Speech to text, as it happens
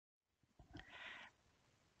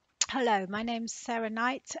Hello, my name's Sarah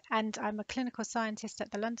Knight and I'm a clinical scientist at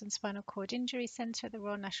the London Spinal Cord Injury Centre at the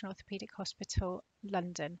Royal National Orthopaedic Hospital,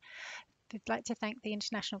 London. I'd like to thank the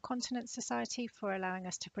International Continence Society for allowing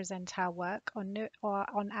us to present our work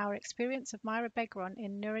on our experience of Mirabegron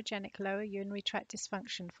in neurogenic lower urinary tract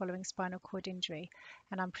dysfunction following spinal cord injury.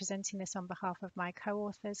 And I'm presenting this on behalf of my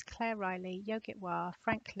co-authors Claire Riley, Yogit War,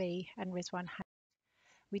 Frank Lee and Rizwan Hamid.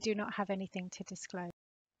 We do not have anything to disclose.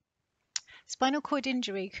 Spinal cord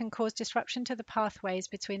injury can cause disruption to the pathways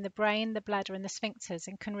between the brain, the bladder and the sphincters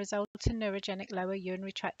and can result in neurogenic lower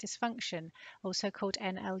urinary tract dysfunction, also called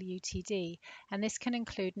NLUTD, and this can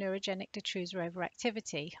include neurogenic detrusor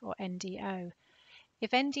overactivity, or NDO.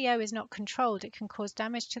 If NDO is not controlled, it can cause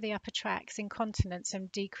damage to the upper tracts, incontinence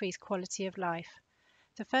and decreased quality of life.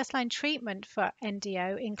 The first-line treatment for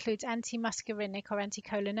NDO includes anti-muscarinic or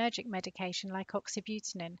anticholinergic medication like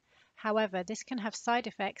oxybutynin. However, this can have side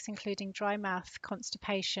effects including dry mouth,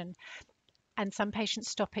 constipation, and some patients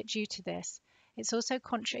stop it due to this. It's also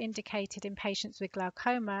contraindicated in patients with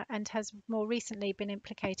glaucoma and has more recently been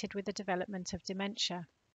implicated with the development of dementia.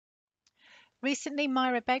 Recently,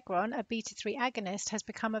 Mirabegron, a beta-3 agonist, has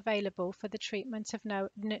become available for the treatment of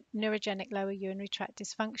neurogenic lower urinary tract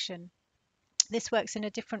dysfunction. This works in a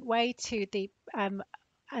different way to the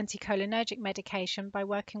anticholinergic medication by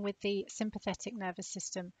working with the sympathetic nervous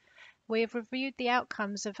system. We have reviewed the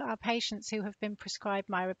outcomes of our patients who have been prescribed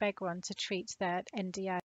Mirabegron to treat their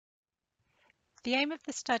NDO. The aim of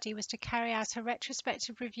the study was to carry out a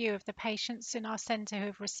retrospective review of the patients in our centre who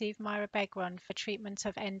have received Mirabegron for treatment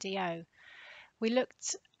of NDO. We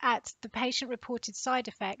looked at the patient-reported side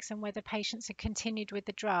effects and whether patients had continued with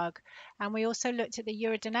the drug, and we also looked at the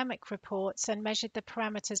urodynamic reports and measured the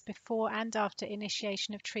parameters before and after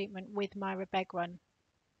initiation of treatment with Mirabegron.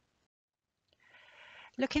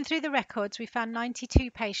 Looking through the records, we found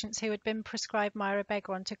 92 patients who had been prescribed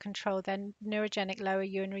Mirabegron to control their neurogenic lower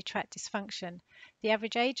urinary tract dysfunction. The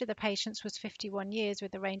average age of the patients was 51 years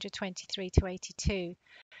with a range of 23 to 82.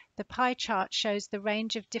 The pie chart shows the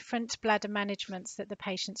range of different bladder managements that the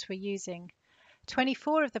patients were using.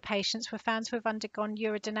 24 of the patients were found to have undergone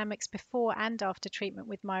urodynamics before and after treatment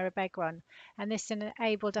with Mirabegron, and this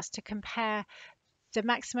enabled us to compare the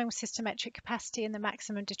maximum systometric capacity and the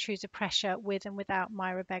maximum detrusor pressure with and without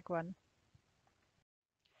Mirabegron.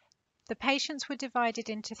 The patients were divided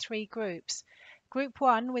into three groups. Group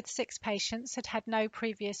 1, with 6 patients, had had no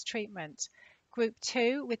previous treatment. Group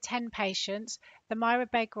 2, with 10 patients, the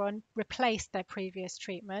Mirabegron replaced their previous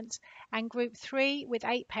treatment. And Group 3, with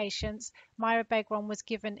 8 patients, Mirabegron was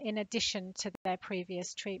given in addition to their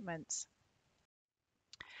previous treatments.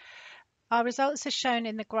 Our results are shown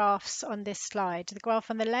in the graphs on this slide. The graph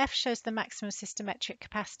on the left shows the maximum systometric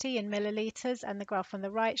capacity in millilitres, and the graph on the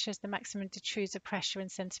right shows the maximum detrusor pressure in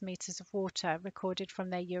centimetres of water recorded from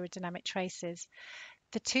their urodynamic traces.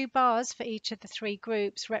 The 2 bars for each of the 3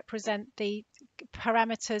 groups represent the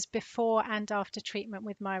parameters before and after treatment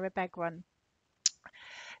with Mirabegron.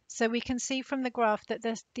 So we can see from the graph that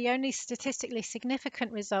the only statistically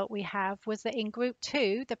significant result we have was that in Group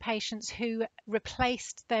 2, the patients who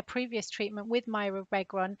replaced their previous treatment with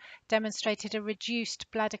Mirabegron demonstrated a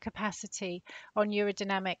reduced bladder capacity on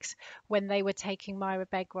urodynamics when they were taking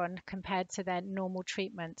Mirabegron compared to their normal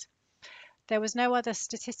treatment. There was no other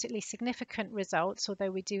statistically significant results,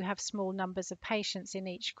 although we do have small numbers of patients in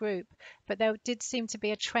each group, but there did seem to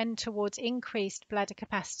be a trend towards increased bladder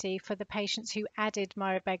capacity for the patients who added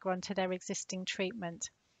Mirabegron to their existing treatment.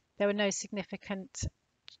 There were no significant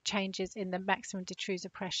changes in the maximum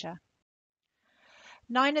detrusor pressure.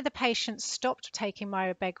 9 of the patients stopped taking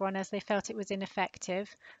Mirabegron as they felt it was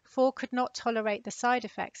ineffective. 4 could not tolerate the side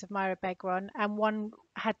effects of Mirabegron, and 1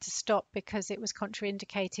 had to stop because it was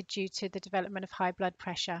contraindicated due to the development of high blood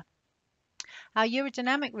pressure. Our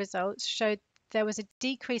urodynamic results showed there was a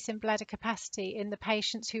decrease in bladder capacity in the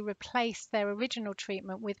patients who replaced their original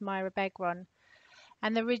treatment with Mirabegron.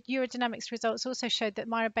 And the urodynamics results also showed that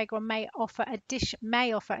Mirabegron may offer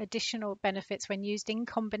additional benefits when used in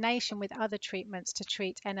combination with other treatments to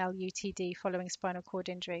treat NLUTD following spinal cord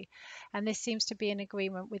injury. And this seems to be in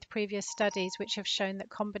agreement with previous studies which have shown that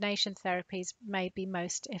combination therapies may be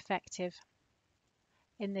most effective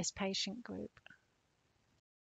in this patient group.